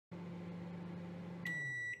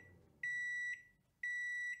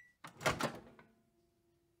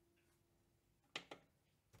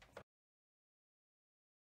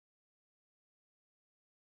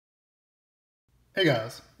Hey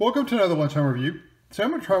guys, welcome to another lunchtime review. Today I'm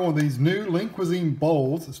going to try one of these new Lean Cuisine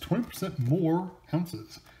bowls. It's 20% more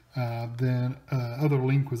ounces than other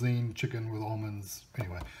Lean Cuisine chicken with almonds.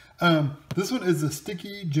 Anyway, this one is a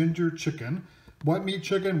sticky ginger chicken, white meat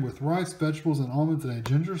chicken with rice, vegetables, and almonds and a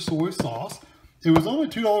ginger soy sauce. It was only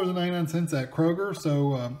 $2.99 at Kroger,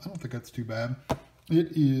 so I don't think that's too bad.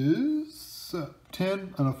 It is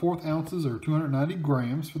 10 1/4 ounces or 290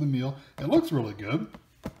 grams for the meal. It looks really good.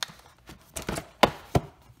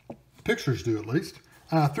 Pictures do, at least.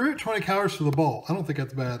 320 calories for the bowl. I don't think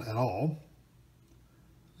that's bad at all.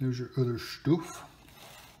 There's your other stuff.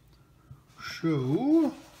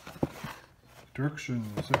 So,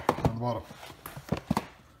 directions on the bottom.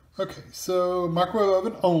 Okay, so microwave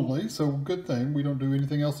oven only, so good thing. We don't do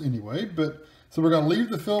anything else anyway. But so we're going to leave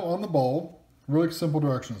the film on the bowl. Really simple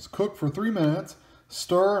directions. Cook for 3 minutes,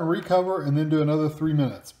 stir and recover, and then do another 3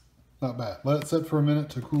 minutes. Not bad. Let it set for a minute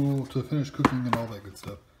to cool, to finish cooking and all that good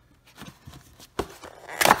stuff.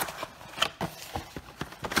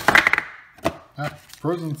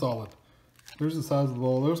 Frozen solid. There's the size of the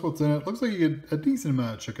bowl. There's what's in it. Looks like you get a decent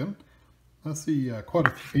amount of chicken. I see quite a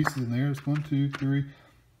few pieces in there. There's 1, 2, 3,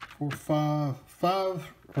 4,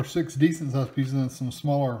 5 or 6 decent sized pieces and some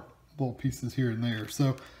smaller little pieces here and there.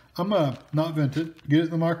 So I'm gonna not vent it, get it in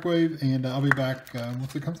the microwave, and I'll be back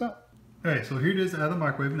once it comes out. Okay, so here it is out of the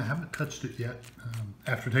microwave, and I haven't touched it yet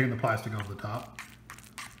after taking the plastic off the top.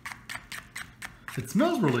 It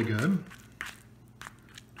smells really good.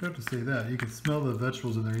 You have to say that. You can smell the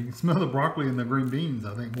vegetables in there. You can smell the broccoli and the green beans,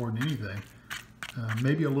 I think, more than anything.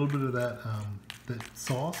 Maybe a little bit of that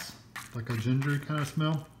sauce, like a gingery kind of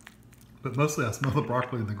smell. But mostly I smell the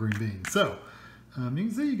broccoli and the green beans. So, you can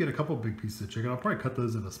see you get a couple big pieces of chicken. I'll probably cut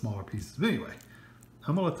those into smaller pieces. But anyway,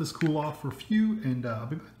 I'm going to let this cool off for a few, and I'll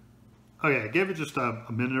be back. Okay, I gave it just a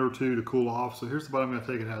minute or two to cool off. So here's the bite I'm going to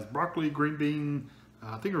take. It has broccoli, green bean,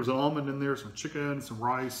 I think there was an almond in there, some chicken, some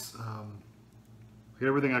rice,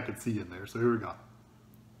 everything I could see in there. So here we go.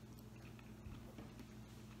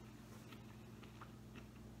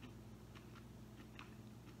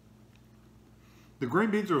 The green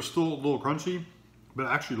beans are still a little crunchy, but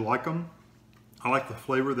I actually like them. I like the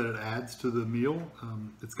flavor that it adds to the meal.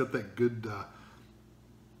 It's got that good,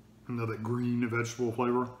 that green vegetable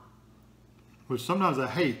flavor, which sometimes I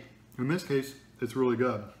hate. In this case, it's really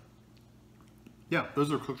good. Yeah,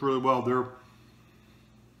 those are cooked really well. They're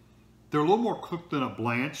a little more cooked than a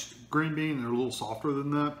blanched green bean. They're a little softer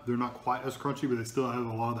than that. They're not quite as crunchy, but they still have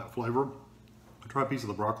a lot of that flavor. I'll try a piece of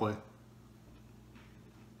the broccoli.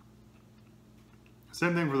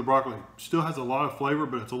 Same thing for the broccoli. Still has a lot of flavor,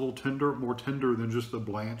 but it's a little tender, more tender than just the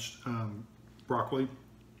blanched broccoli.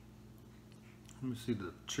 Let me see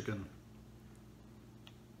the chicken.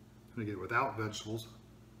 I'm gonna get it without vegetables.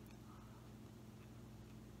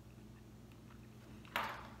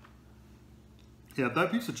 Yeah,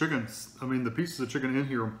 that piece of chicken, I mean, the pieces of chicken in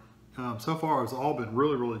here, so far has all been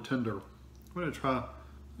really, really tender. I'm going to try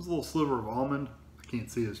this little sliver of almond. I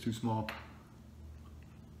can't see it, it's too small.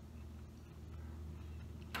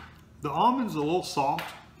 The almond's a little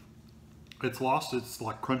soft. It's lost its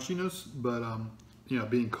like crunchiness, but you know,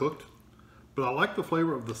 being cooked. But I like the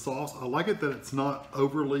flavor of the sauce. I like it that it's not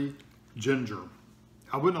overly ginger.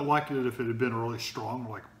 I wouldn't have liked it if it had been really strong,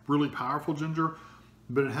 like really powerful ginger,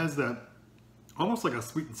 but it has that almost like a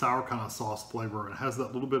sweet and sour kind of sauce flavor. It has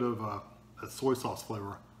that little bit of that soy sauce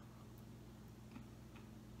flavor.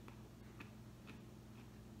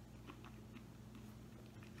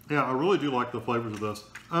 Yeah, I really do like the flavors of this.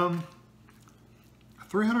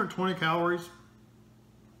 320 calories,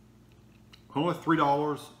 only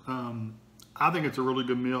 $3. I think it's a really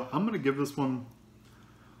good meal. I'm going to give this one,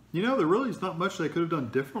 you know, there really is not much they could have done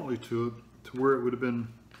differently to it to where it would have been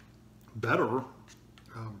better.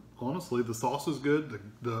 Honestly, the sauce is good.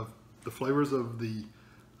 The flavors of the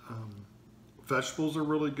vegetables are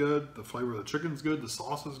really good. The flavor of the chicken's good. The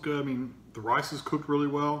sauce is good. I mean, the rice is cooked really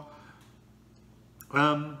well.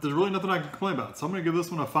 There's really nothing I can complain about. So I'm going to give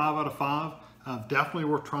this one a 5 out of 5. Definitely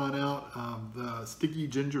worth trying out. The sticky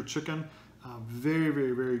ginger chicken. Very,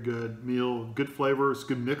 very, very good meal. Good flavors.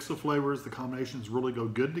 Good mix of flavors. The combinations really go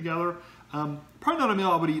good together. Probably not a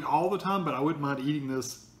meal I would eat all the time, but I wouldn't mind eating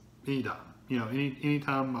this anytime. You know,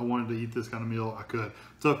 anytime I wanted to eat this kind of meal, I could.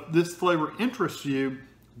 So if this flavor interests you,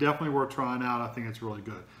 definitely worth trying out. I think it's really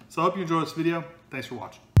good. So I hope you enjoyed this video. Thanks for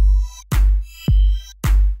watching.